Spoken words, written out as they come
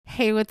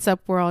Hey, what's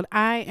up, world?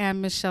 I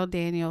am Michelle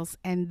Daniels,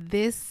 and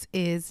this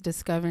is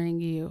Discovering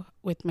You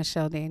with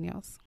Michelle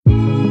Daniels.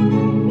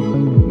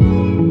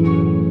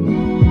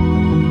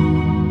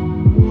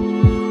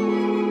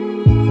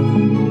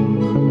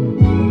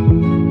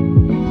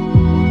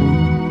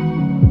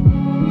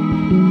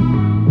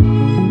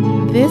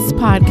 This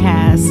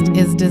podcast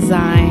is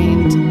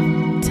designed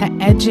to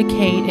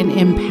educate and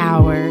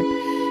empower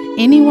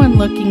anyone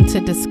looking to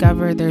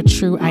discover their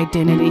true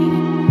identity,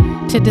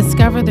 to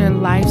discover their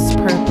life's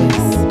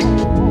purpose,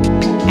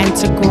 and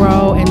to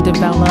grow and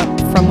develop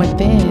from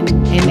within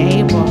and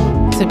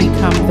able to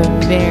become the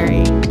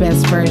very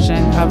best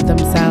version of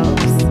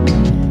themselves.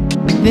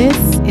 This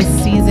is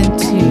season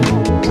 2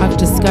 of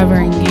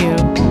Discovering You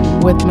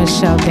with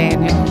Michelle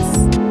Daniels.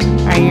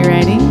 Are you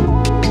ready?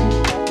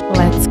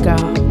 Let's go.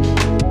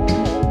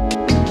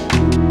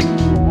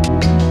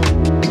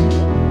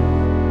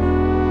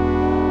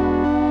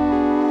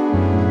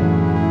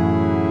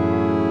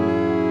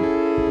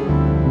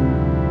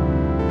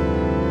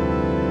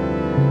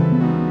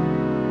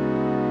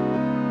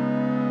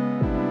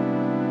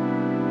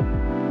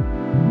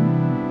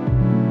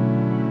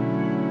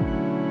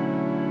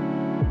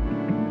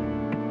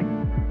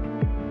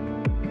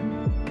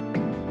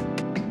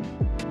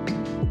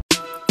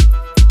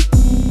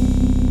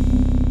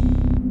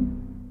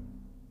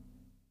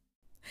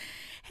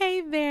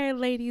 Hey there,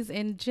 ladies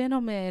and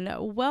gentlemen.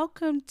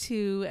 Welcome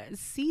to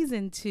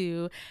season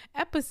 2,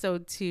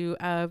 episode 2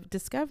 of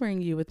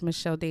Discovering You with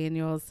Michelle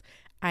Daniels.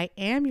 I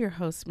am your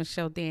host,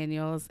 Michelle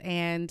Daniels,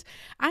 and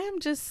I am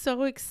just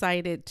so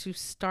excited to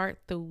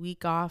start the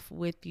week off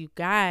with you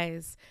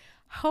guys.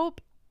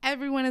 Hope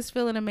everyone is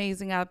feeling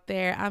amazing out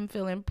there. I'm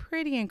feeling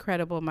pretty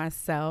incredible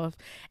myself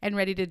and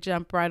ready to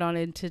jump right on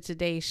into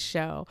today's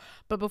show.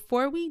 But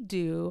before we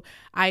do,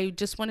 I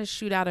just want to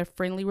shoot out a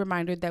friendly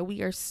reminder that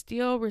we are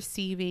still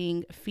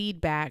receiving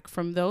feedback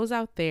from those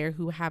out there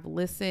who have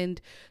listened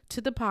to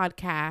the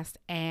podcast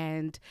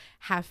and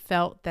have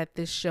felt that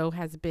this show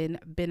has been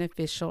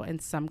beneficial in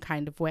some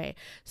kind of way.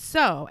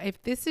 So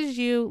if this is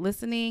you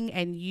listening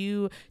and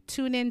you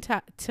tune in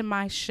to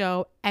my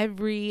show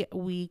every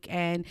week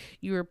and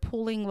you're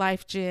pulling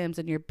life gems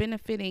and you're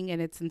benefiting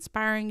and it's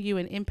inspiring you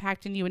and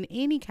impacting you in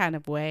any kind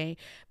of way,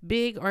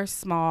 big or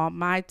small,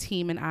 my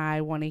team and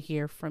I want to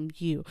hear from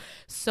you.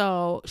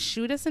 So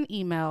shoot us an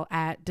email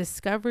at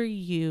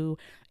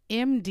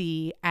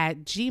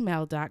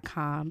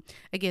discoveryoumd@gmail.com.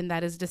 Again,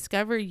 that is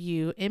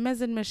discoveryou, M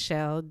as in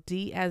Michelle,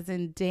 D as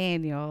in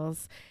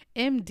Daniels,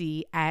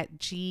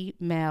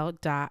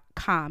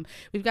 md@gmail.com.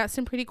 We've got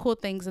some pretty cool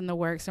things in the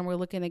works, and we're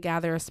looking to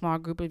gather a small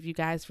group of you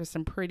guys for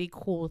some pretty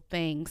cool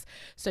things.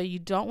 So you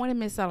don't want to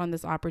miss out on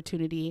this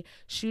opportunity.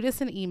 Shoot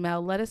us an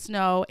email. Let us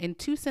know in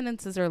 2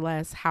 sentences or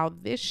less how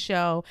this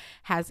show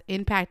has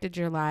impacted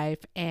your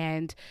life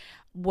and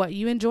what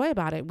you enjoy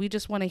about it. We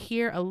just want to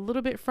hear a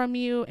little bit from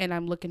you, and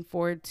I'm looking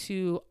forward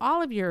to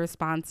all of your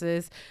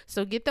responses.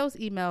 So get those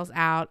emails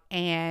out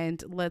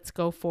and let's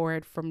go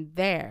forward from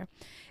there.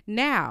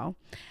 Now,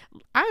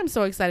 I'm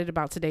so excited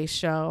about today's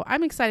show.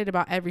 I'm excited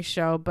about every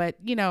show, but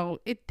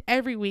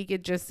every week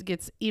it just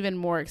gets even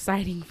more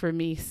exciting for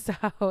me. So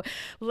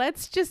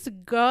let's just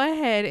go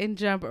ahead and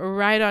jump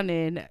right on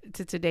in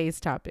to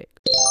today's topic.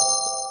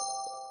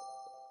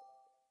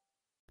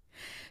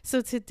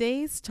 So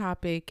today's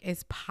topic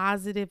is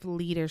positive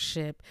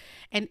leadership.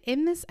 And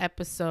in this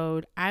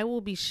episode, I will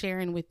be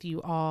sharing with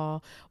you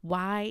all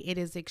why it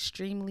is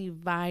extremely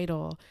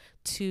vital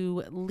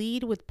to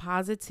lead with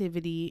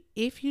positivity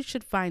if you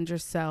should find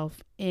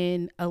yourself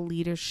in a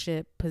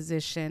leadership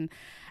position,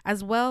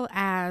 as well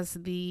as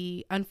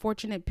the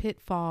unfortunate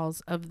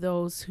pitfalls of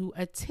those who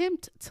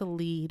attempt to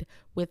lead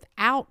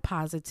without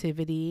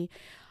positivity,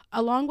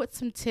 along with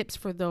some tips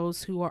for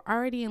those who are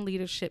already in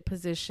leadership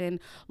position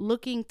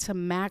looking to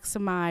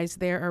maximize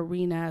their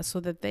arena so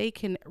that they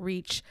can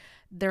reach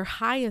their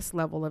highest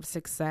level of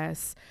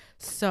success.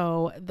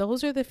 So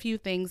those are the few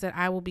things that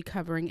I will be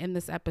covering in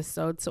this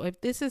episode. So if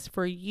this is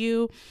for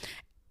you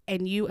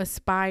and you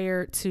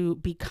aspire to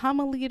become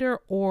a leader,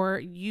 or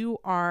you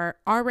are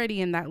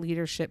already in that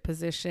leadership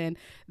position,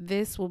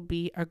 this will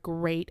be a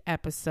great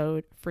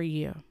episode for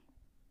you.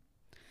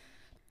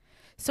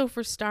 So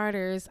for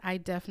starters, I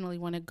definitely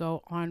want to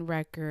go on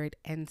record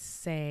and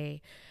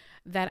say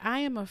that I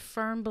am a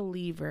firm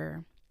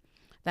believer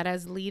that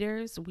as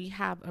leaders, we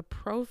have a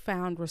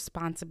profound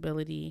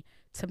responsibility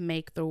to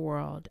make the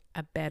world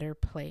a better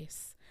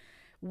place.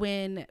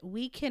 When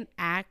we can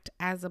act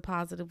as a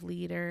positive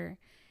leader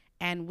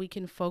and we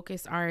can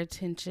focus our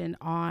attention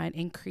on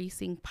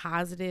increasing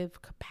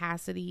positive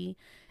capacity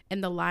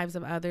in the lives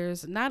of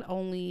others, not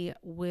only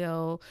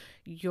will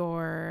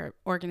your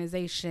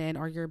organization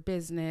or your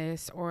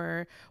business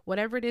or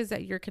whatever it is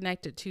that you're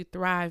connected to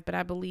thrive, but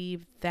I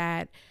believe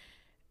that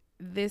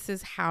this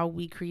is how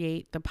we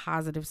create the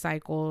positive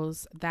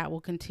cycles that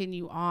will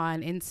continue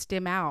on and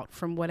stem out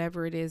from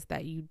whatever it is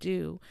that you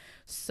do.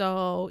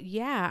 So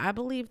yeah, I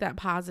believe that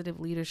positive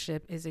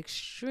leadership is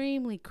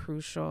extremely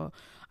crucial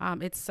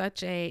It's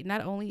such a,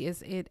 not only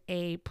is it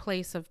a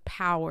place of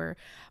power,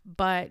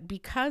 but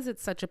because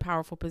it's such a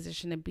powerful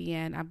position to be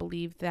in, I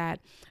believe that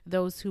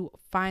those who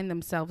find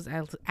themselves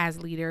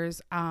as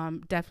leaders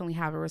definitely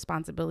have a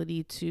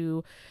responsibility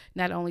to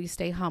not only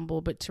stay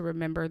humble, but to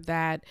remember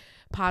that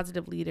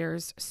positive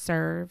leaders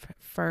serve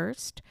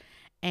first.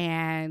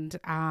 And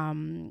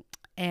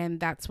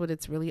that's what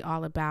it's really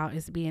all about,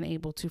 is being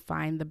able to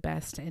find the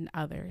best in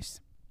others.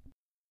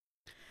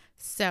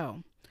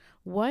 So,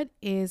 what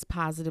is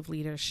positive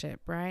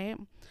leadership, right?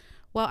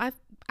 Well,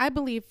 I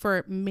believe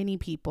for many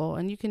people,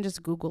 and you can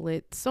just Google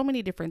it, so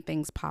many different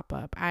things pop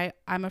up.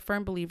 I'm a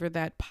firm believer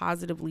that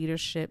positive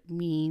leadership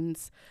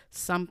means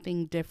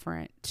something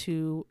different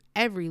to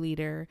every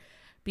leader,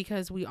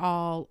 because we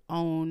all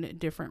own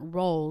different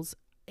roles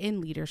in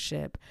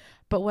leadership.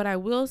 But what I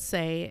will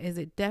say is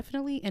it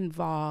definitely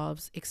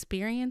involves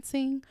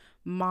experiencing,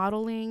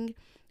 modeling,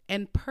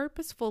 and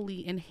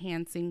purposefully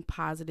enhancing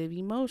positive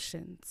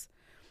emotions.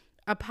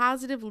 A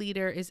positive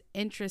leader is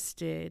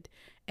interested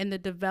in the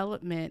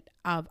development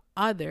of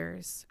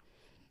others,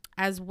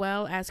 as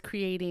well as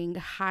creating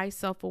high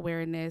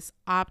self-awareness,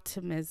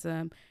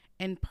 optimism,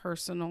 and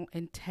personal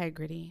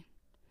integrity.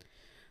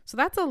 So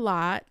that's a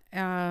lot,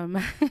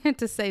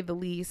 to say the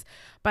least,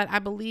 but I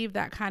believe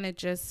that kind of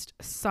just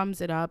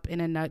sums it up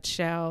in a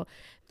nutshell.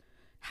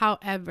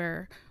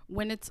 However,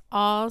 when it's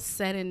all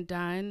said and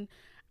done,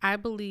 I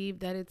believe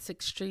that it's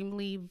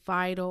extremely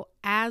vital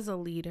as a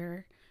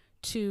leader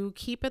to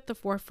keep at the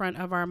forefront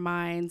of our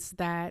minds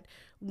that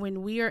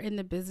when we are in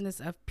the business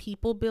of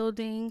people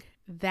building,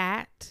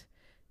 that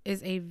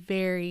is a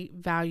very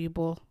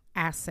valuable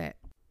asset.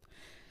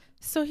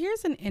 So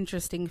here's an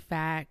interesting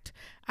fact.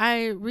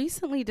 I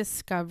recently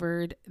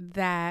discovered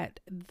that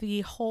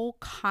the whole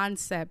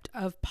concept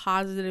of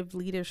positive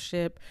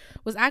leadership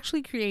was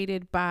actually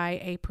created by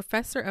a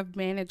professor of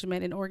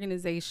management and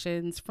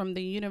organizations from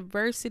the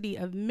University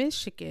of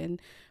Michigan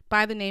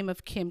by the name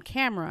of Kim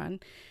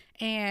Cameron.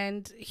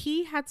 And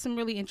he had some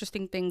really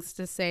interesting things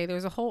to say.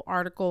 There's a whole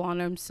article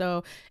on him.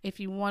 So if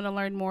you want to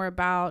learn more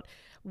about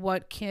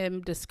what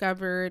Kim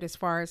discovered as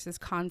far as his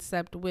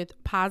concept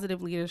with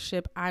positive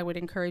leadership, I would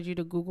encourage you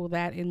to Google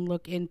that and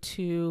look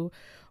into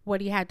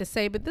what he had to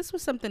say. But this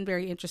was something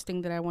very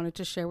interesting that I wanted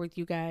to share with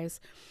you guys.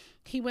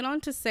 He went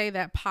on to say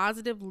that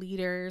positive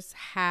leaders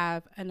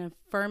have an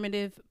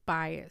affirmative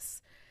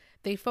bias.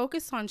 They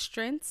focus on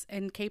strengths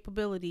and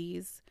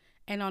capabilities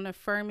and on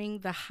affirming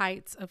the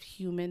heights of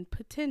human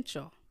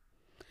potential.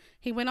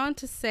 He went on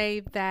to say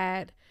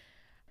that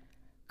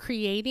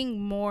creating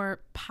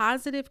more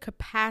positive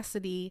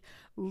capacity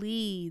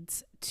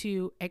leads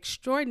to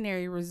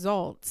extraordinary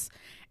results,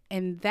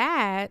 and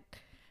that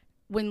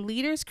when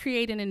leaders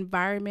create an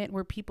environment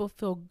where people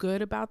feel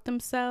good about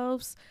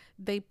themselves,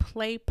 they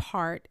play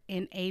part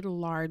in a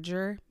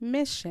larger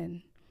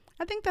mission.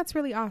 I think that's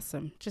really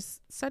awesome.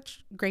 Just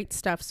such great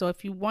stuff. So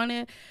if you want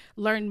to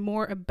learn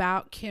more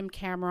about Kim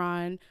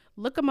Cameron,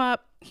 look him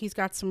up. He's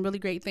got some really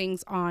great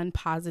things on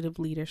positive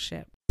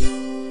leadership.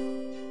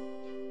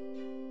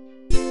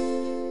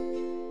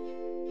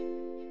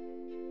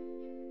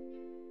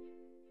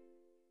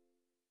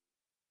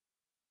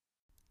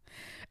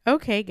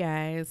 Okay,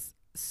 guys.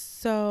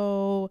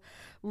 So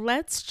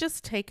let's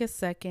just take a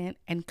second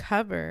and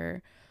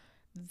cover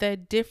the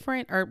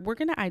different, or we're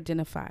going to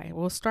identify.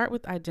 We'll start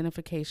with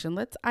identification.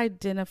 Let's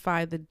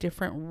identify the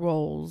different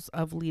roles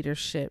of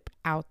leadership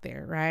out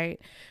there,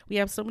 right? We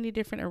have so many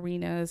different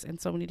arenas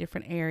and so many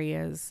different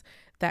areas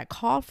that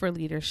call for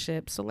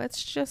leadership. So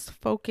let's just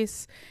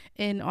focus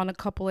in on a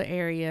couple of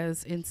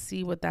areas and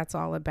see what that's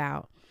all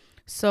about.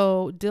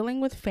 So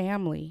dealing with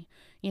family,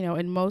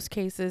 in most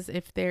cases,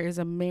 if there is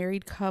a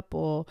married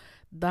couple,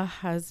 the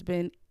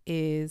husband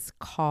is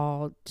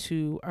called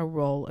to a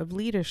role of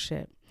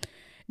leadership.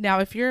 Now,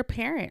 if you're a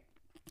parent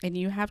and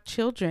you have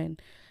children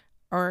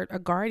or a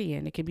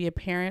guardian, it could be a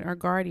parent or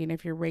guardian.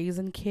 If you're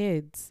raising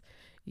kids,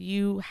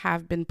 you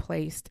have been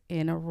placed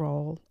in a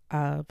role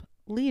of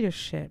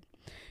leadership.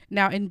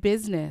 Now, in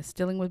business,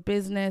 dealing with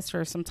business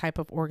or some type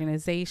of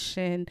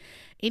organization,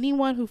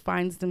 anyone who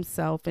finds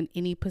themselves in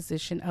any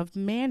position of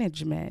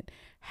management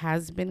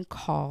has been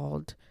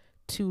called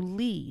to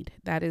lead.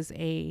 That is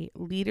a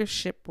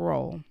leadership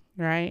role,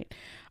 right?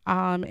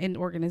 In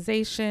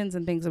organizations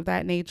and things of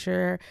that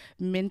nature,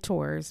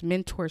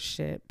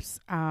 mentorships,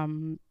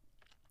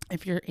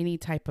 if you're any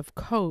type of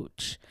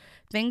coach,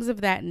 things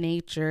of that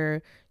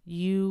nature,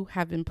 you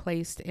have been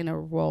placed in a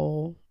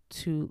role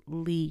to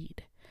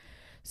lead.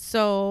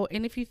 So,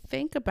 and if you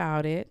think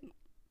about it,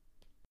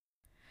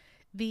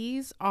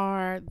 these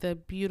are the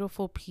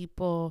beautiful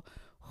people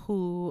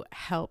who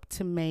help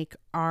to make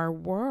our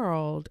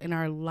world and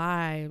our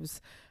lives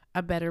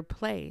a better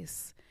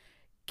place,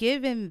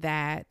 given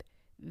that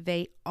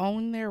they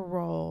own their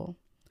role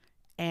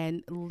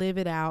and live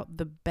it out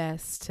the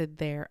best to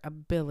their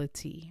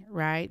ability,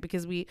 right?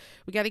 Because we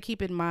got to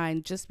keep in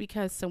mind, just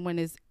because someone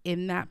is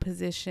in that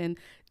position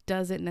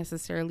doesn't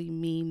necessarily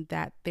mean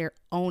that they're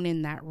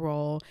owning that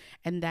role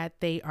and that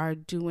they are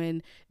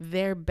doing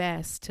their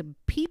best to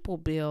people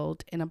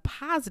build in a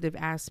positive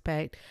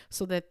aspect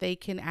so that they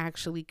can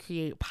actually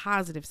create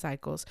positive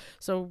cycles.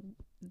 So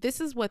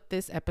this is what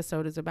this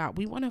episode is about.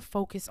 We want to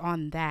focus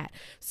on that.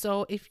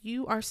 So if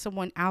you are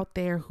someone out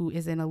there who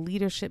is in a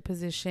leadership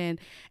position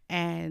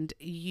and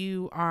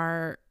you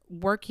are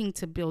working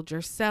to build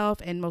yourself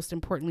and most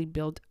importantly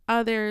build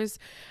others,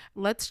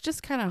 let's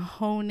just kind of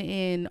hone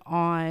in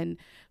on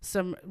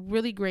some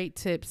really great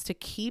tips to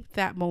keep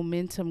that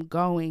momentum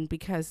going,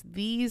 because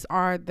these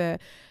are the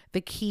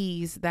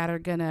keys that are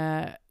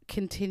gonna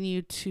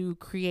continue to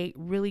create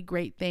really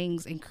great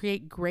things and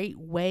create great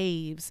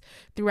waves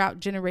throughout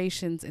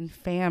generations and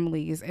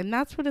families. And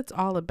that's what it's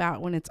all about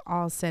when it's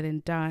all said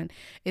and done,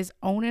 is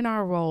owning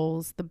our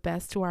roles the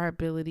best to our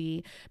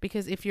ability.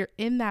 Because if you're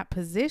in that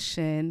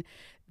position,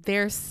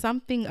 there's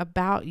something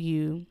about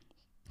you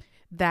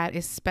that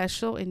is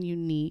special and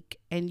unique,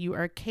 and you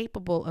are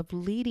capable of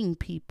leading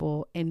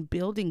people and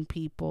building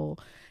people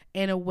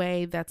in a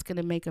way that's going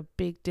to make a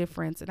big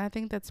difference. And I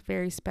think that's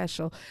very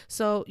special.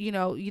 So, you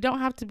don't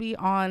have to be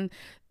on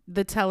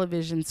the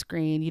television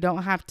screen. You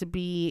don't have to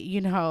be,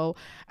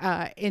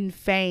 in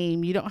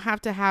fame. You don't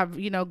have to have,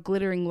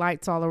 glittering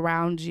lights all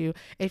around you.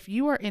 If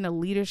you are in a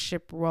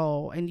leadership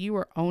role and you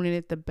are owning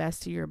it the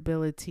best of your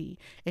ability,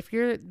 if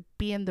you're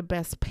being the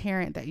best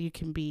parent that you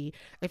can be,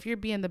 if you're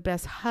being the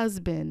best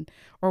husband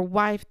or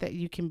wife that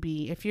you can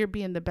be, if you're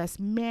being the best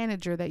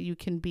manager that you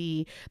can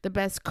be, the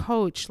best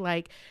coach,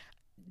 like,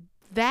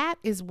 that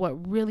is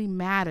what really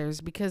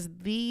matters, because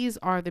these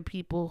are the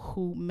people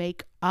who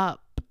make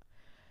up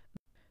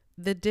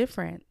the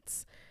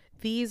difference.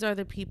 These are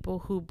the people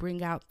who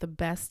bring out the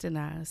best in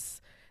us.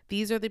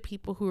 These are the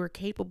people who are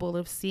capable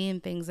of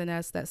seeing things in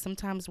us that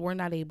sometimes we're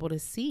not able to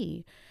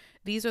see.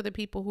 These are the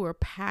people who are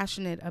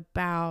passionate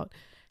about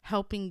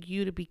helping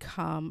you to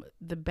become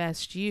the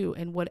best you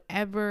in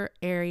whatever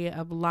area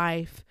of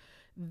life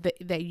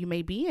that you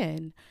may be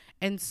in.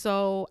 And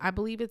so I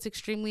believe it's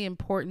extremely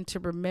important to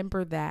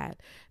remember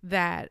that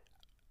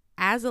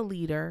as a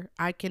leader,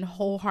 I can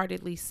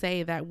wholeheartedly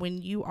say that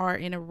when you are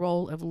in a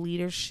role of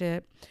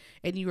leadership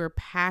and you are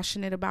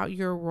passionate about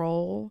your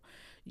role,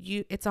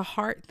 it's a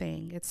heart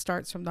thing. It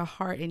starts from the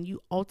heart, and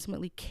you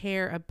ultimately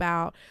care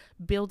about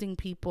building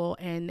people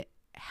and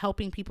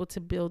helping people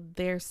to build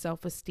their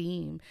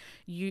self-esteem.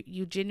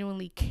 You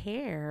genuinely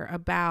care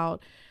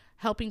about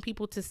helping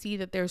people to see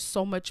that there's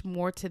so much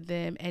more to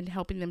them and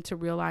helping them to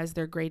realize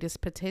their greatest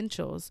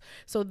potentials.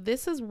 So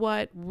this is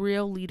what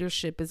real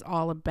leadership is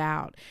all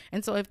about.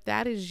 And so if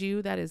that is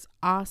you, that is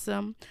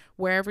awesome.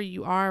 Wherever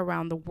you are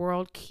around the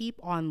world, keep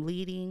on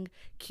leading,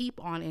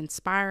 keep on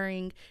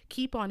inspiring,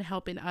 keep on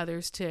helping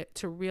others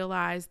to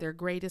realize their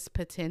greatest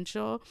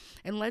potential.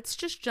 And let's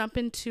just jump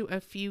into a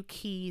few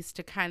keys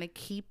to kind of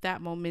keep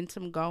that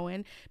momentum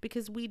going,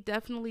 because we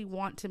definitely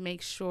want to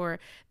make sure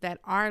that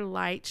our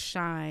light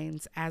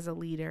shines as a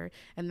leader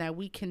and that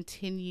we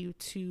continue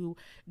to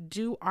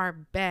do our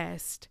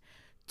best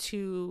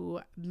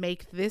to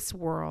make this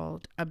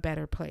world a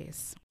better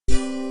place.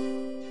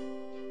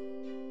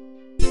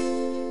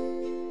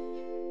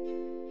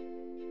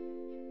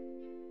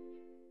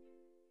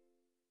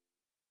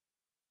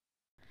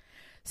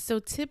 So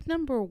tip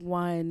number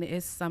 1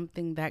 is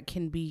something that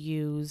can be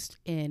used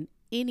in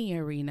any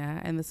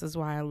arena, and this is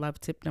why I love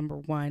tip number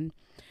 1.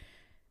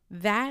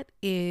 That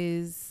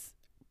is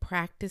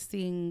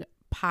practicing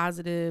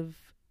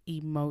positive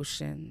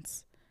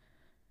emotions.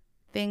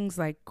 Things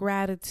like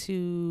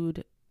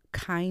gratitude,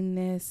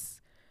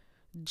 kindness,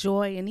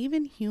 joy, and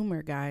even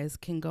humor, guys,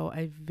 can go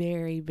a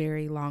very,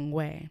 very long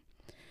way.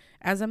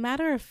 As a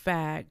matter of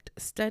fact,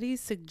 studies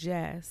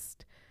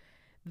suggest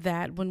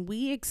that when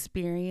we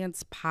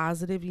experience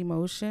positive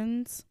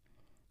emotions,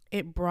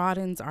 it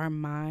broadens our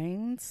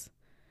minds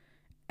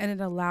and it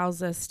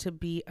allows us to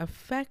be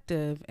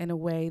effective in a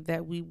way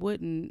that we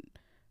wouldn't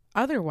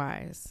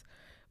otherwise,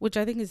 which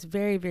I think is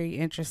very, very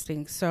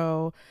interesting.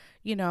 So,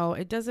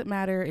 it doesn't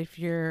matter if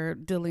you're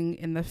dealing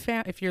in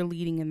if you're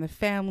leading in the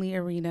family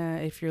arena,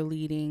 if you're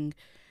leading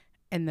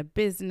in the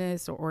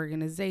business or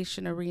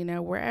organization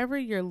arena, wherever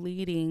you're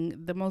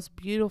leading, the most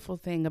beautiful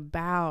thing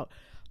about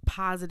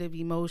positive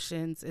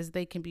emotions is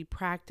they can be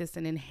practiced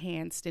and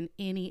enhanced in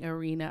any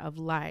arena of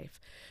life.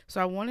 So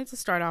I wanted to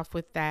start off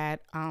with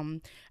that.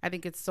 I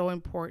think it's so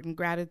important.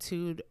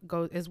 Gratitude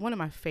is one of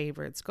my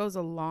favorites, goes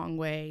a long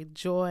way.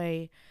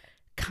 Joy,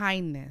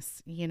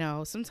 kindness,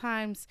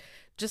 sometimes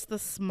just the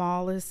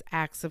smallest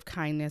acts of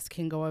kindness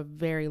can go a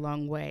very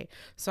long way.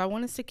 So I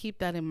want us to keep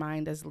that in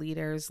mind as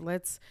leaders.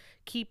 Let's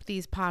keep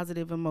these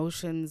positive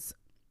emotions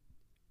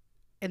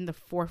in the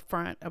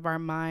forefront of our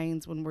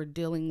minds when we're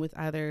dealing with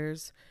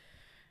others.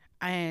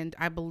 And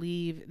I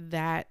believe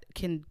that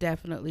can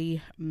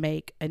definitely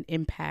make an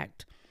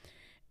impact.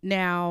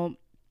 Now,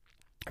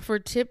 for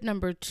tip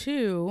number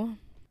 2,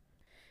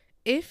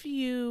 if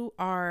you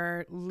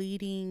are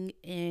leading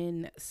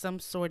in some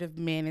sort of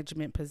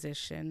management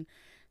position,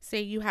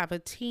 Say you have a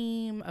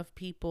team of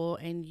people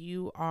and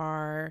you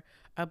are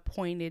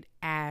appointed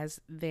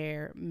as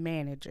their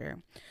manager.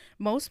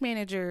 Most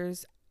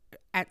managers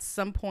at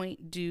some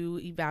point do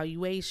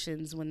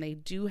evaluations when they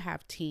do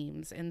have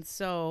teams. And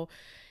so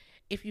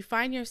if you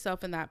find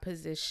yourself in that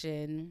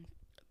position,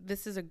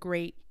 this is a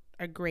great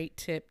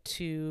tip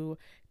to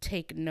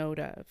take note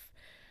of.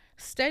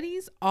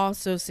 Studies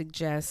also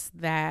suggest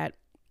that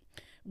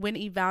when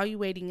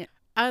evaluating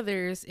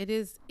others, it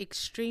is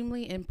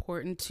extremely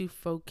important to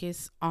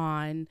focus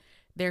on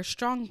their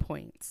strong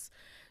points.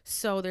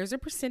 So there's a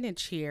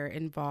percentage here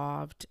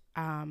involved.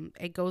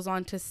 It goes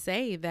on to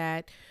say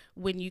that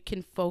when you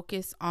can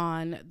focus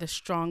on the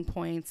strong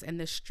points and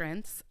the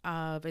strengths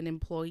of an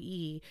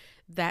employee,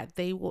 that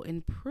they will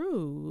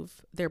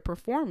improve their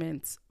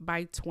performance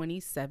by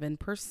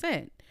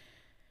 27%.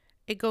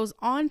 It goes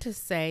on to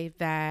say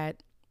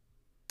that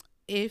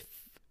if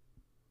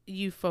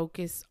you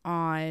focus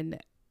on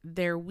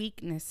their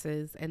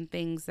weaknesses and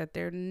things that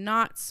they're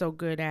not so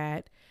good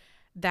at,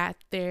 that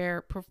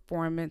their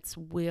performance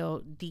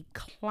will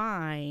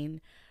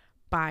decline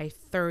by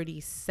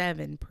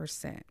 37%.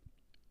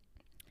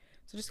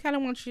 So just kind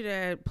of want you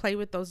to play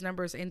with those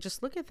numbers and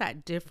just look at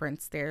that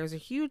difference there. There's a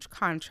huge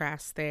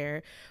contrast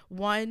there.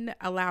 One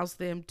allows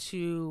them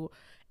to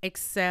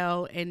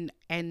excel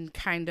and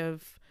kind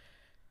of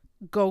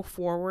go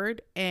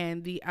forward,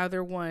 and the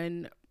other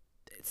one,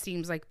 it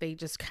seems like they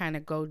just kind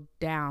of go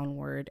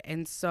downward.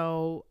 And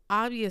so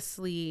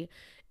obviously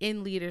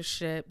in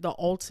leadership, the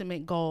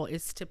ultimate goal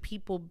is to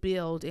people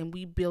build, and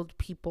we build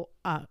people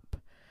up.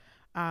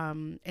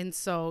 And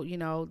so,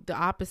 the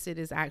opposite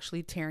is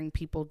actually tearing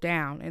people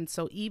down. And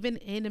so even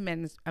in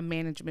a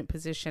management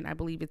position, I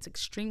believe it's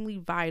extremely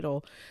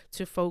vital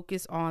to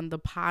focus on the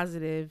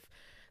positive,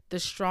 the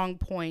strong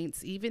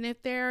points. Even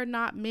if there are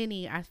not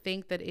many, I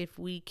think that if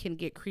we can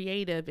get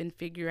creative and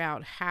figure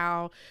out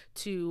how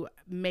to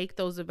make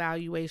those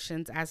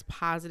evaluations as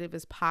positive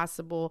as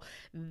possible,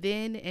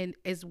 then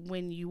is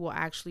when you will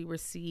actually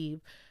receive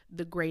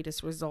the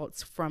greatest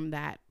results from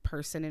that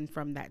person and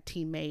from that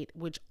teammate,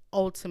 which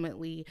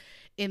ultimately,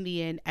 in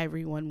the end,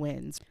 everyone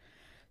wins.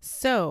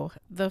 So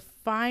the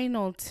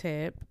final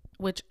tip,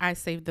 which I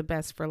saved the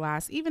best for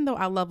last, even though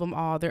I love them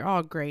all, they're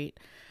all great,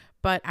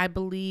 but I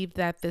believe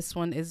that this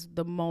one is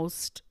the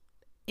most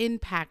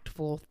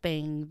impactful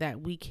thing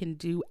that we can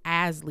do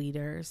as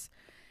leaders,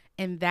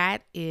 and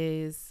that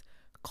is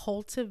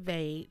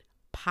cultivate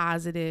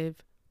positive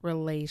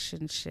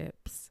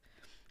relationships.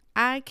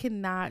 I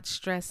cannot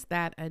stress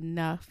that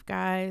enough,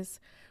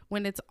 guys.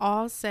 When it's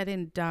all said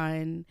and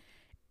done,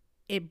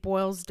 it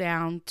boils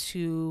down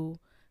to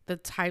the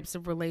types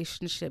of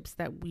relationships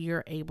that we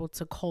are able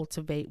to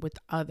cultivate with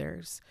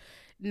others.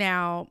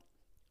 Now,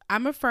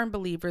 I'm a firm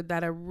believer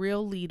that a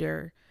real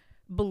leader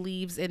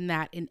believes in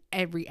that in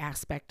every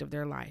aspect of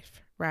their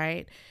life,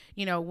 right?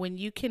 When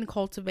you can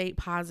cultivate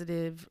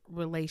positive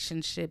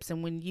relationships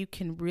and when you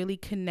can really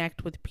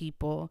connect with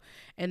people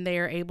and they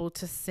are able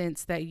to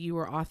sense that you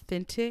are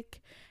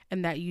authentic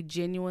and that you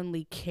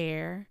genuinely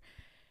care,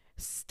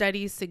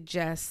 studies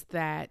suggest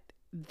that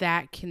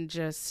that can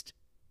just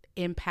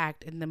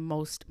impact in the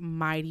most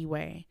mighty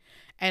way.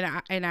 And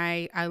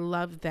I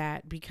love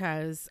that,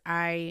 because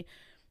I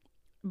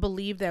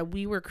believe that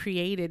we were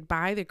created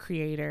by the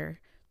Creator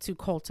to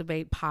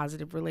cultivate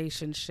positive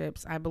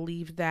relationships. I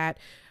believe that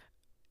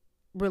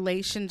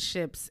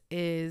relationships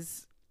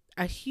is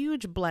a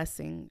huge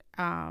blessing.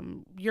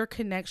 Your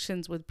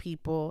connections with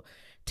people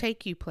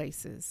take you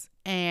places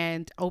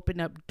and open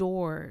up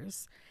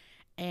doors.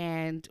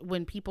 And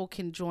when people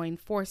can join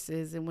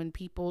forces and when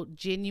people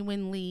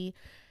genuinely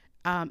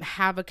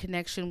have a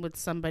connection with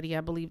somebody,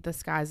 I believe the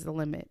sky's the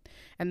limit.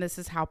 And this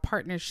is how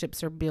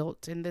partnerships are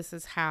built. And this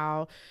is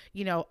how,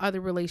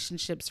 other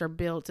relationships are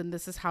built. And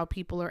this is how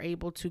people are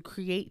able to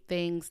create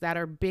things that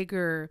are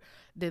bigger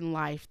than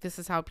life. This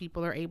is how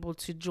people are able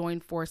to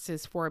join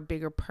forces for a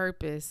bigger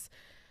purpose.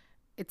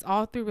 It's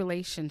all through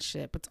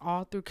relationship. It's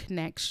all through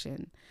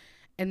connection.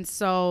 And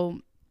so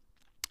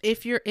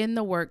if you're in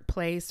the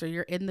workplace or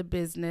you're in the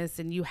business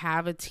and you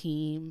have a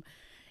team,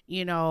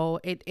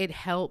 it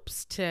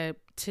helps to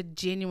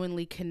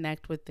genuinely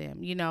connect with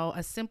them.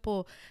 A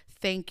simple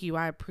thank you,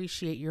 I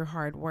appreciate your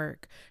hard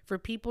work. For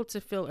people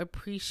to feel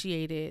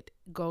appreciated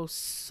goes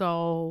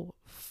so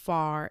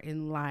far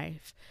in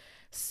life.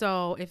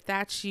 So if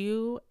that's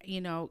you,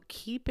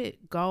 keep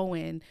it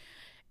going.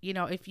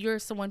 If you're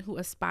someone who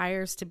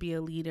aspires to be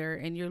a leader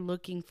and you're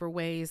looking for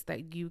ways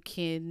that you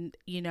can,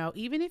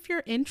 even if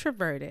you're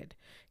introverted,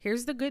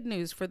 here's the good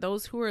news for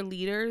those who are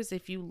leaders.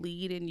 If you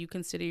lead and you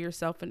consider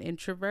yourself an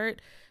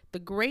introvert, the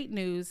great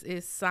news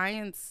is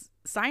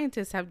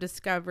scientists have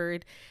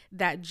discovered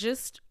that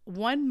just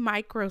 1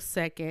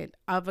 microsecond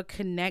of a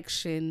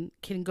connection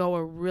can go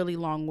a really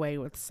long way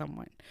with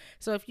someone.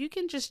 So if you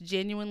can just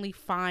genuinely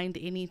find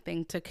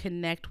anything to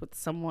connect with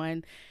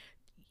someone,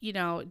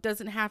 it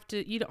doesn't have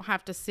to, you don't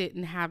have to sit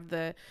and have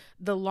the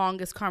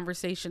longest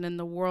conversation in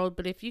the world,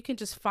 but if you can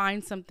just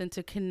find something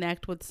to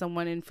connect with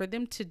someone and for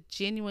them to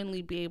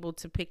genuinely be able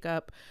to pick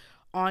up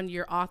on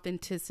your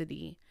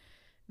authenticity,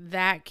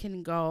 that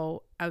can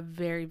go a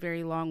very,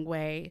 very long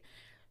way.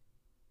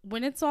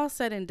 When it's all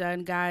said and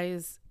done,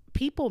 guys,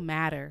 people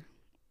matter.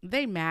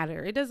 They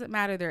matter. It doesn't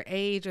matter their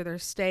age or their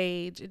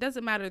stage. It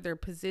doesn't matter their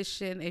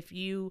position. If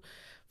you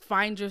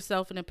find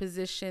yourself in a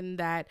position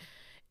that,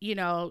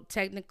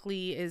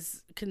 technically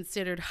is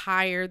considered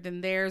higher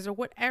than theirs or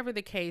whatever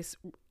the case,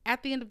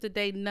 at the end of the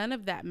day, none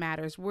of that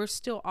matters. We're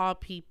still all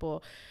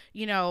people.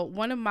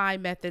 One of my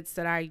methods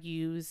that I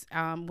use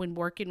when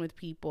working with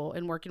people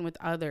and working with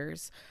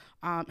others,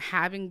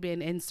 having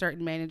been in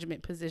certain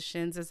management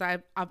positions, is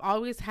I've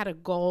always had a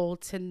goal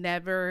to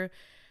never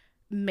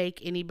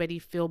make anybody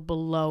feel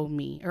below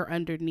me or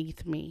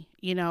underneath me.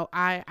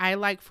 I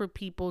like for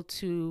people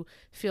to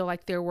feel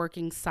like they're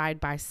working side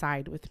by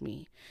side with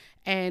me.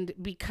 And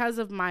because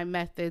of my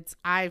methods,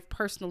 I've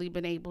personally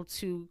been able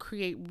to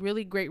create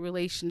really great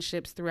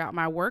relationships throughout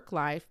my work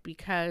life,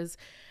 because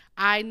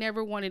I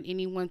never wanted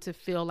anyone to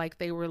feel like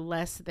they were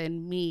less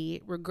than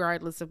me,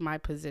 regardless of my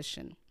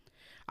position.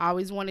 I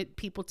always wanted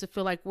people to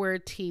feel like we're a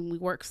team. We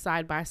work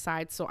side by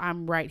side. So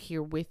I'm right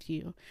here with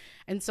you.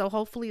 And so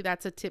hopefully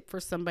that's a tip for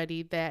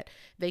somebody, that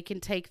they can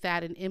take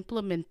that and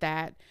implement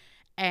that.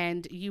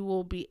 And you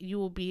will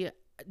be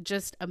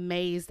just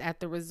amazed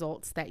at the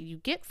results that you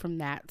get from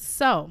that.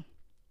 So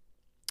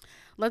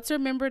let's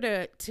remember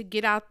to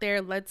get out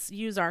there. Let's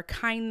use our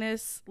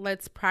kindness.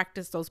 Let's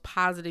practice those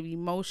positive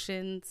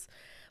emotions.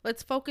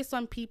 Let's focus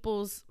on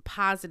people's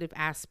positive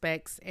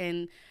aspects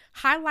and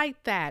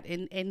highlight that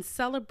and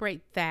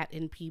celebrate that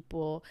in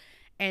people.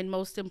 And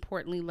most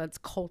importantly, let's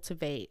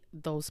cultivate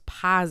those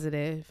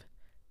positive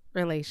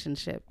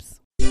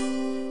relationships.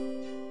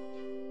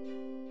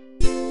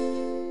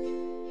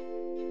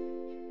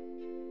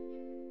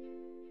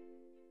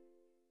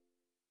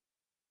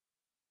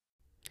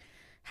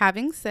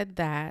 Having said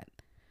that,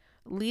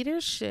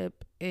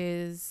 leadership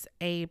is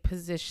a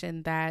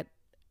position that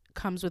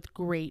comes with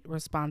great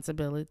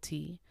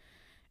responsibility.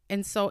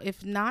 And so,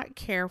 if not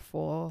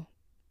careful,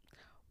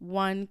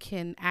 one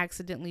can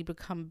accidentally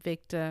become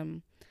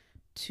victim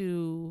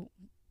to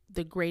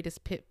the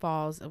greatest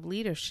pitfalls of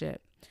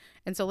leadership.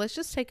 And so, let's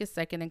just take a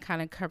second and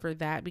kind of cover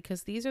that,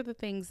 because these are the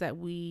things that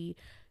we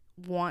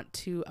want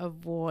to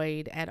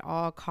avoid at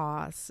all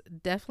costs.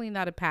 Definitely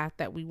not a path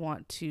that we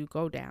want to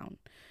go down.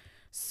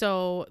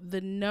 So, the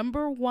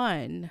number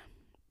one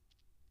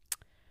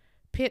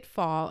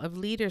pitfall of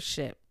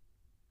leadership,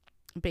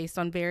 based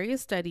on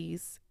various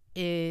studies,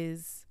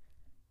 is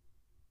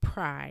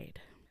pride.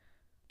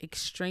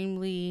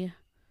 Extremely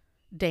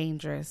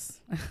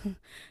dangerous,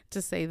 to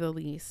say the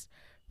least.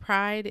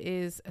 Pride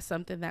is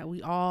something that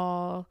we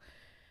all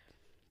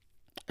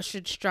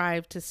should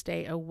strive to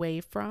stay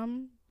away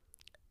from.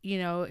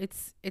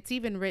 It's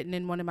even written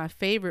in one of my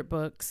favorite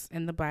books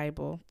in the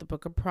Bible, the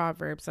book of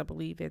Proverbs. I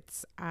believe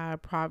it's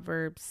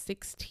Proverbs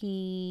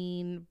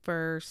 16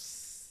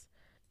 verse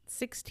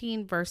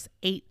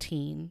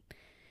 18.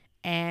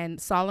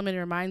 And Solomon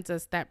reminds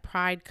us that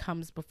pride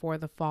comes before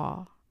the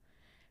fall.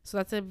 So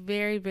that's a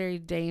very, very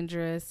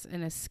dangerous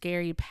and a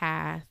scary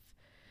path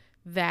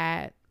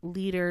that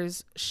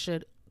leaders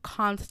should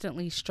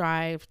constantly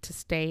strive to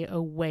stay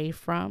away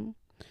from.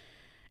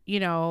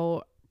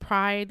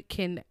 Pride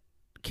can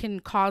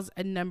cause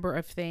a number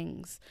of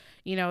things.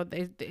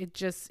 It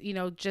just,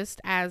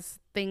 just as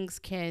things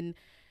can,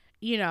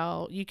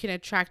 you can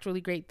attract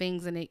really great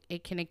things, and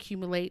it can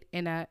accumulate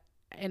in a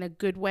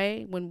good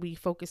way when we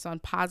focus on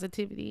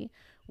positivity.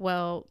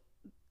 Well,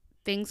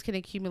 things can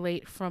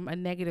accumulate from a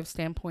negative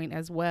standpoint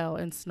as well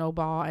and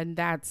snowball. And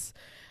that's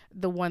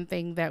the one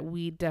thing that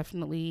we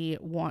definitely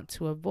want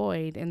to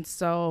avoid. And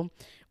so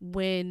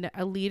when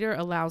a leader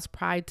allows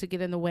pride to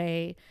get in the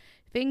way,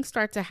 things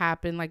start to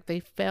happen, like they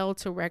fail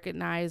to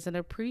recognize and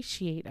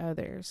appreciate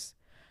others.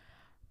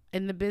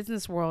 In the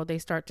business world, they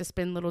start to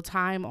spend little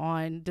time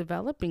on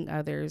developing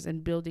others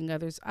and building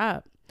others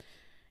up.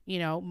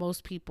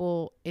 Most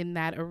people in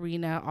that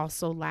arena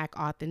also lack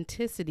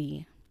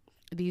authenticity.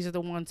 These are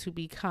the ones who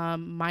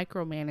become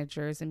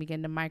micromanagers and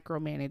begin to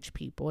micromanage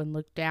people and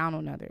look down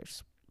on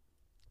others.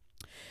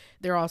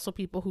 There are also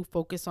people who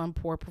focus on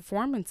poor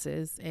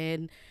performances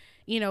and,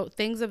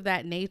 things of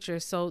that nature.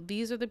 So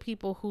these are the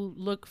people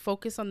who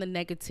focus on the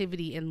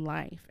negativity in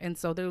life. And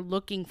so they're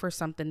looking for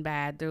something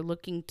bad. They're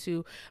looking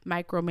to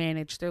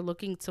micromanage. They're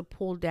looking to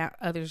pull down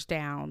others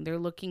down. They're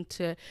looking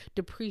to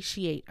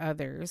depreciate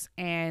others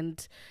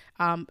and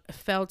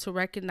fail to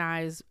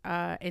recognize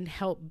and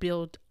help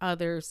build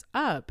others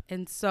up.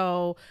 And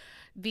so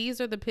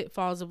these are the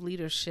pitfalls of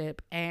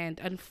leadership. And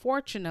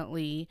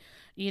unfortunately,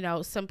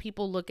 some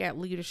people look at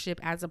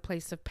leadership as a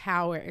place of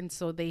power. And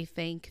so they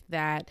think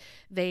that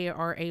they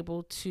are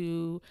able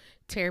to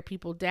tear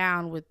people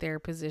down with their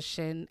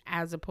position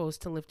as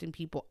opposed to lifting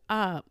people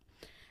up.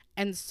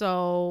 And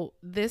so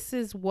this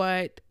is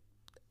what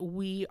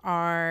we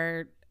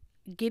are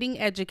getting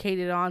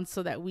educated on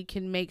so that we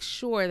can make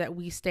sure that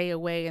we stay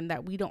away and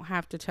that we don't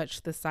have to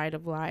touch the side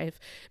of life,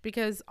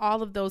 because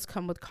all of those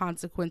come with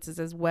consequences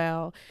as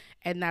well.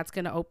 And that's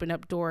going to open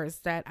up doors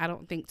that I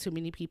don't think too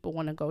many people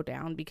want to go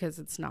down because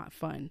it's not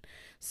fun.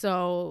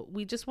 So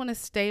we just want to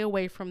stay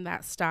away from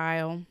that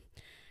style.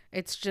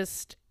 It's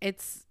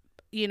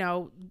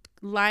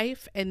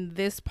life, and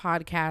this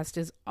podcast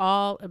is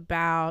all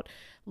about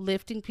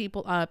lifting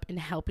people up and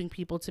helping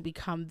people to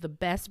become the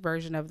best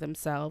version of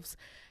themselves,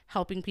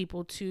 helping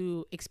people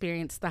to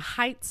experience the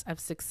heights of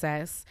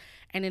success.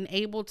 And in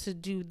able to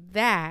do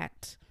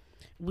that,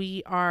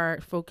 we are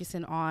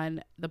focusing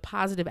on the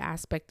positive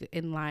aspect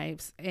in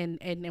lives, and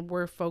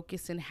we're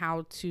focusing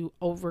how to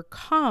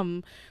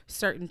overcome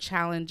certain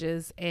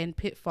challenges and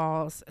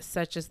pitfalls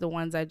such as the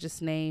ones I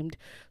just named,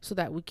 so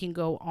that we can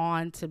go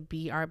on to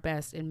be our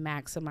best and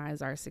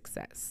maximize our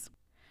success.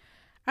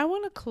 I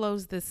want to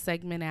close this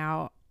segment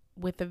out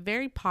with a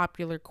very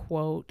popular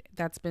quote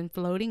that's been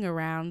floating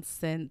around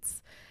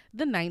since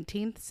the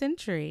 19th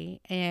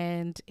century.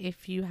 And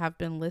if you have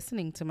been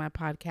listening to my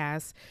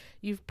podcast,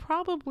 you've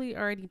probably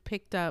already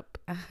picked up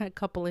a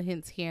couple of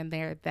hints here and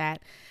there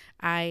that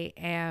I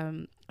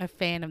am a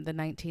fan of the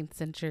 19th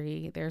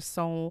century. There's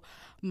so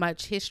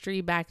much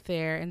history back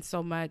there and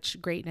so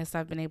much greatness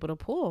I've been able to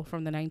pull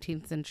from the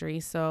 19th century.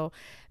 So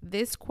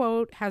this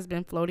quote has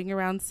been floating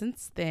around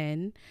since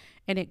then,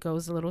 and it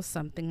goes a little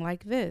something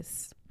like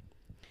this.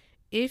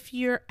 If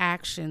your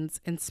actions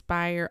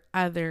inspire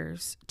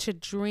others to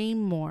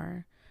dream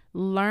more,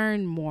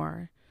 learn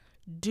more,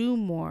 do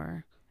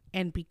more,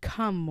 and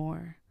become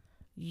more,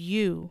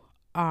 you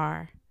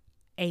are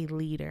a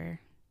leader.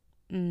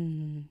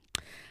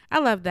 I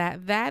love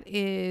that. That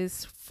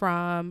is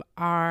from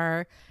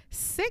our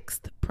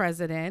 6th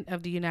president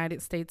of the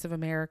United States of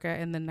America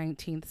in the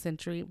 19th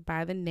century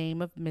by the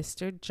name of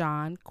Mr.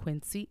 John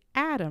Quincy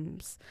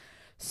Adams.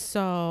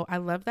 So I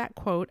love that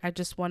quote. I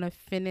just want to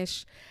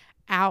finish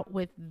out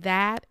with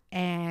that,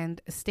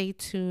 and stay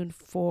tuned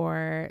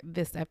for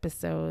this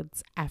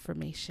episode's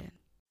affirmation.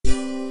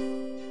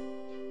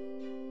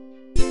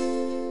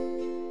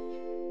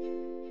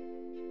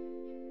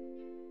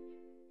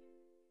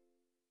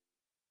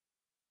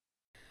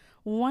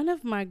 One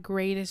of my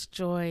greatest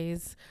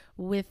joys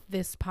with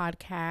this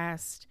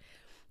podcast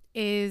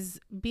is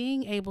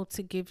being able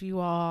to give you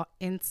all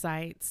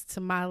insights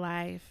to my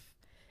life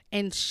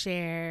and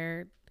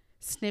share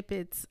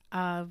snippets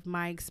of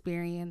my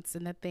experience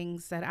and the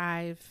things that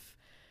I've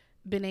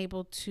been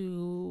able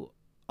to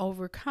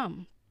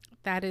overcome.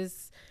 That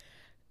is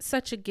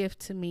such a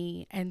gift to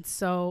me. And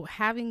so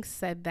having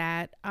said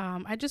that,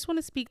 I just want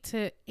to speak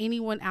to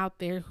anyone out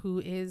there who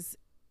is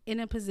in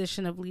a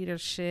position of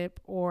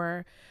leadership,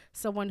 or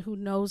someone who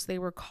knows they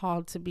were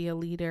called to be a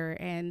leader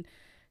and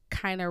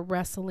kind of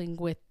wrestling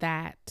with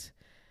that,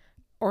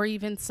 or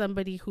even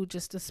somebody who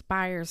just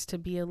aspires to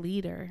be a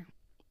leader.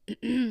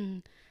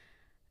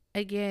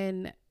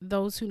 Again,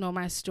 those who know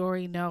my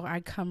story know I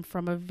come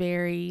from a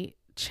very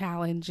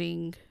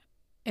challenging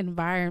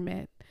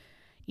environment.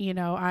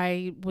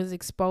 I was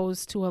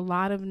exposed to a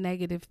lot of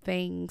negative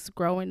things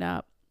growing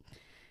up.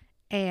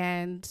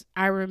 And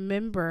I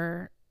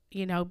remember,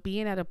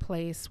 being at a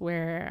place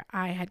where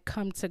I had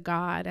come to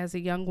God as a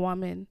young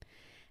woman,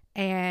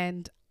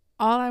 and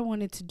all I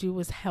wanted to do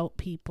was help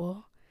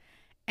people.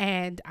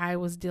 And I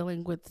was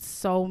dealing with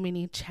so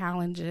many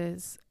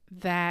challenges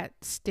that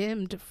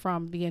stemmed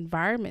from the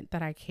environment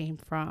that I came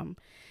from.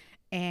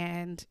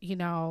 And,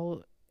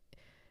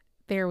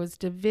 there was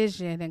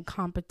division and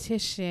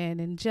competition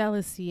and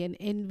jealousy and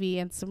envy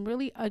and some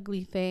really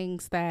ugly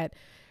things that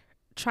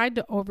tried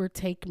to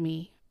overtake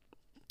me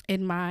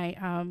in my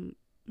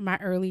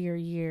earlier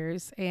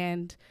years.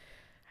 And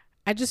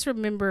I just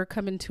remember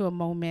coming to a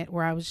moment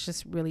where I was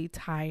just really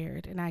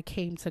tired, and I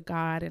came to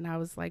God and I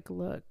was like,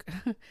 look,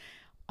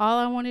 all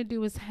I want to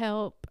do is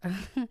help.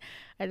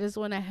 I just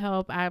want to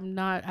help. I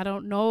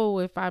don't know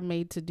if I'm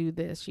made to do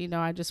this.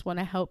 I just want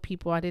to help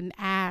people. I didn't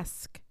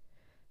ask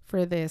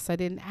for this. I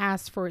didn't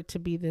ask for it to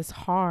be this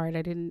hard.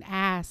 I didn't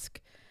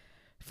ask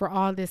for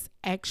all this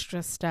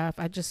extra stuff.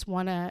 I just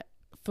want to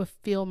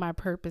fulfill my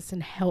purpose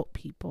and help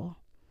people.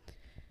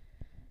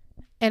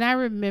 And I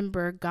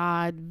remember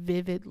God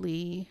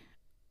vividly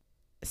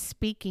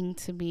speaking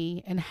to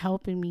me and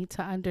helping me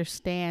to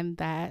understand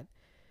that,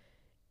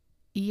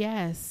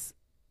 yes,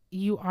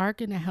 you are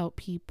going to help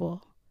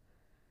people.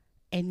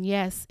 And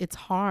yes, it's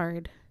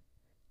hard,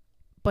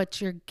 but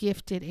you're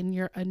gifted and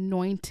you're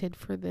anointed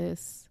for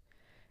this.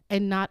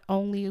 And not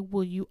only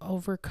will you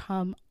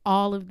overcome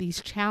all of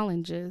these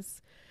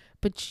challenges,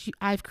 but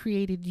I've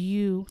created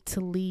you to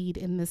lead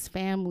in this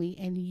family,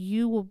 and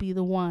you will be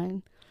the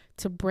one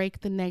to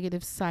break the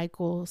negative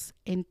cycles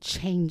and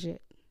change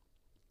it.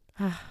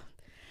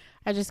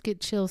 I just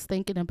get chills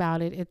thinking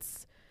about it.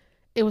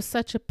 It was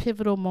such a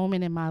pivotal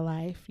moment in my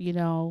life,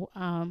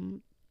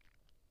 to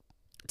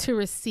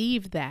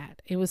receive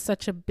that. It was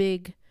such a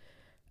big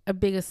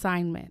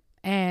assignment.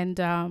 And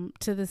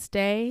to this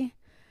day,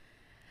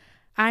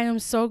 I am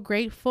so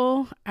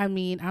grateful. I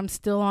mean, I'm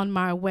still on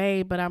my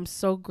way, but I'm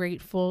so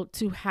grateful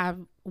to have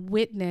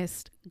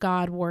witnessed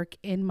God work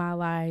in my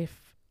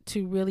life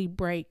to really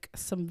break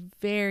some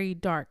very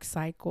dark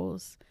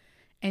cycles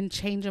and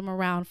change them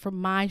around for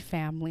my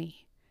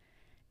family.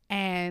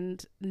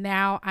 And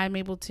now I'm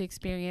able to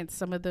experience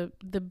some of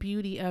the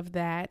beauty of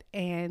that.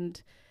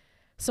 And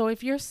so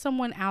if you're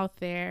someone out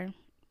there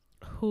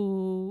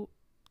who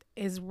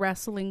is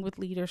wrestling with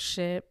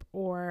leadership,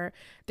 or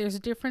there's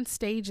different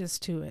stages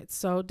to it.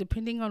 So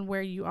depending on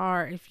where you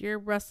are, if you're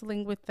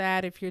wrestling with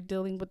that, if you're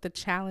dealing with the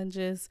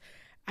challenges,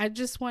 I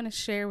just want to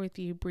share with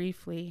you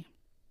briefly.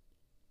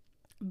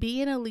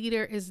 Being a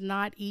leader is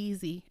not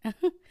easy.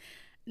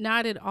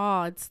 Not at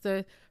all. It's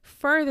the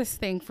furthest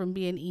thing from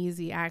being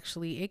easy,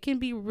 actually. It can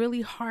be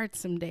really hard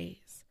some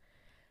days.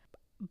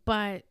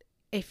 But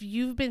if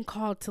you've been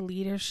called to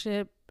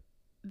leadership,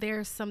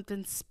 there's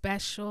something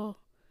special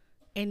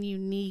and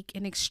unique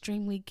and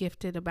extremely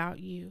gifted about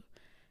you.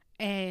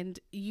 And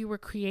you were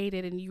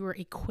created and you were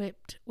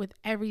equipped with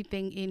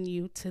everything in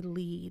you to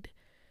lead.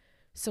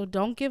 So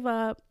don't give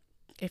up.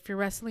 If you're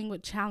wrestling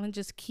with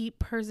challenges, keep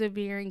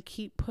persevering,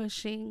 keep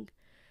pushing.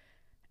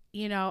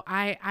 You know,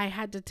 I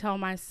had to tell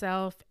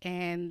myself,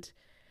 and,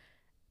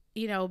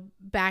 you know,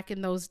 back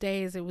in those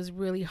days, it was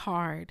really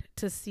hard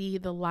to see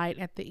the light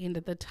at the end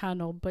of the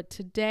tunnel. But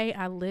today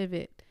I live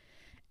it,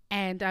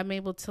 and I'm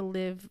able to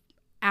live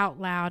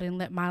out loud and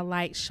let my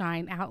light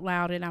shine out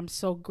loud. And I'm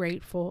so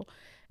grateful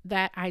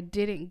that I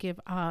didn't give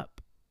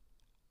up.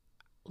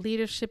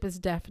 Leadership is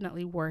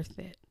definitely worth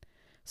it.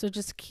 So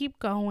just keep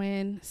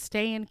going,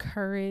 stay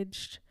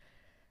encouraged.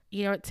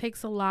 You know, it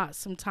takes a lot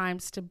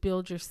sometimes to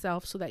build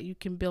yourself so that you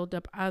can build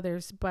up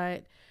others,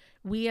 but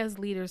we as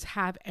leaders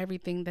have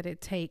everything that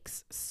it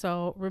takes.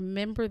 So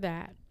remember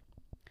that.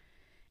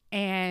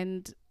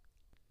 And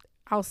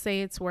I'll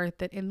say it's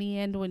worth it. In the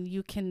end, when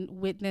you can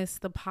witness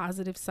the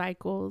positive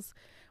cycles,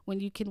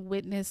 when you can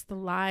witness the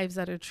lives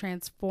that are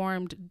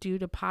transformed due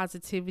to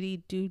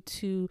positivity, due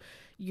to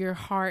your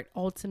heart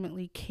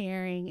ultimately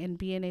caring and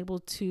being able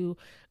to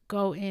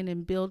go in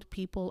and build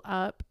people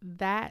up,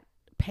 that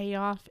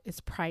payoff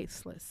is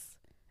priceless.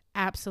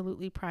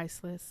 Absolutely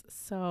priceless.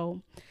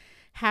 So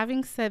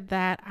having said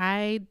that,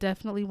 I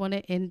definitely want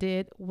to end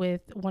it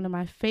with one of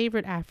my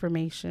favorite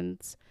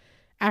affirmations.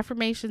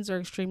 Affirmations are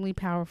extremely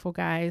powerful,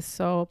 guys.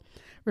 So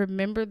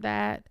remember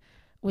that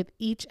with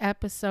each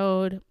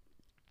episode.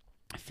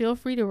 Feel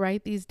free to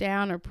write these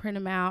down or print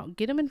them out,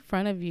 get them in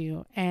front of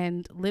you,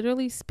 and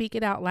literally speak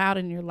it out loud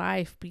in your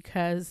life,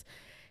 because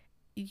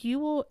you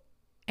will,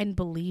 and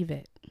believe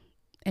it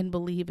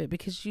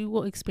because you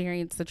will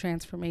experience the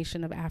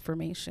transformation of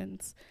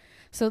affirmations.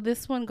 So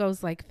this one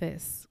goes like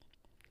this: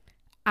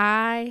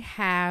 I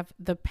have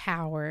the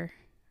power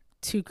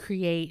to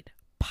create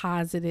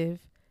positive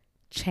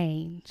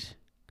change.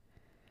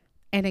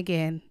 And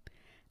again,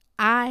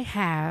 I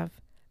have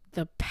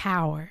the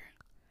power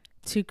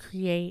to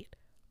create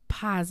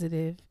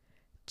positive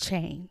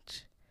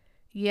change.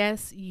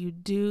 Yes, you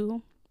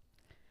do.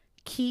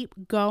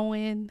 Keep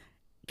going.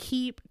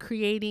 Keep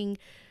creating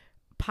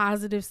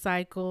positive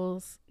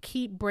cycles.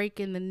 Keep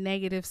breaking the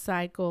negative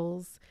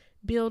cycles.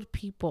 Build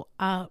people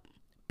up.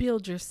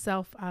 Build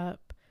yourself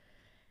up.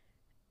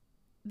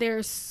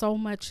 There's so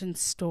much in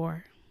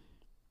store.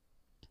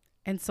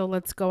 And so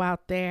let's go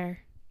out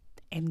there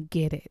and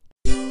get it.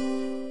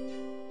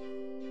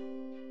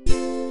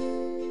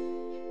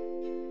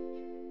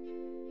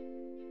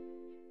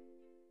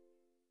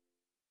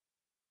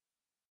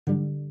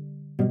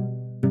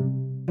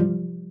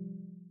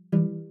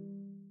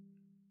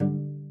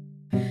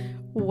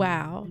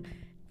 Wow.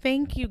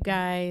 Thank you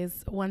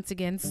guys once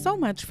again so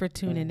much for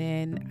tuning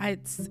in.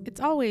 It's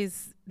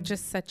always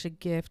just such a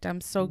gift.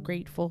 I'm so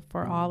grateful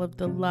for all of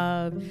the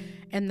love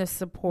and the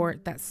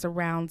support that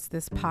surrounds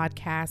this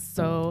podcast.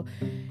 So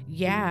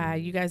yeah,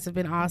 you guys have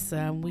been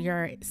awesome. We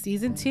are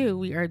season 2.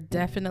 We are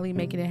definitely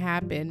making it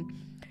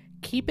happen.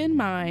 Keep in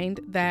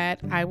mind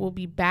that I will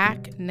be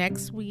back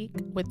next week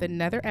with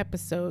another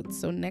episode.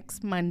 So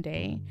next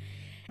Monday.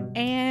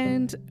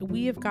 And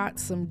we have got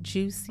some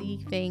juicy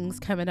things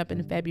coming up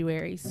in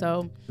February.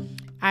 So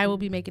I will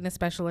be making a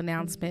special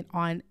announcement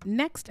on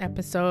next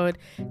episode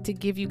to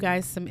give you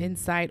guys some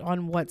insight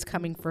on what's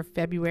coming for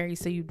February.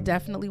 So you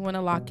definitely want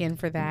to lock in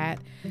for that.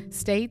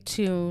 Stay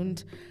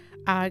tuned.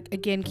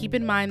 Again, keep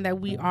in mind that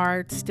we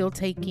are still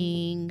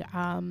taking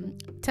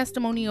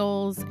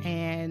testimonials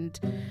and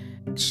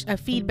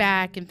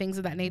feedback and things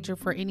of that nature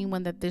for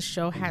anyone that this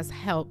show has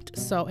helped.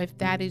 So if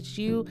that is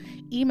you,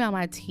 email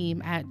my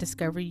team at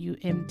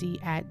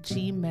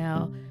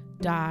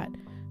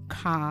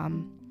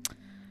discoverumd@gmail.com.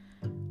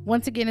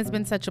 Once again, it's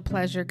been such a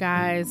pleasure,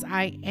 guys.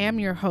 I am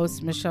your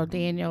host, Michelle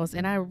Daniels,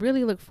 and I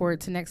really look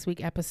forward to next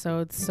week's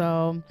episode.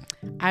 So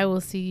I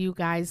will see you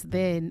guys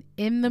then.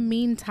 In the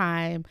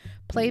meantime,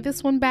 play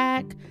this one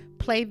back.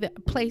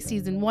 Play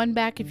season 1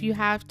 back if you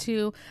have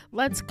to.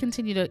 Let's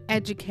continue to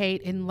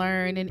educate and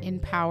learn and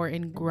empower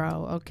and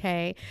grow,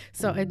 okay?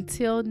 So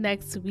until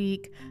next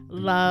week,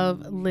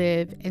 love,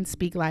 live, and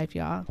speak life,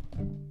 y'all.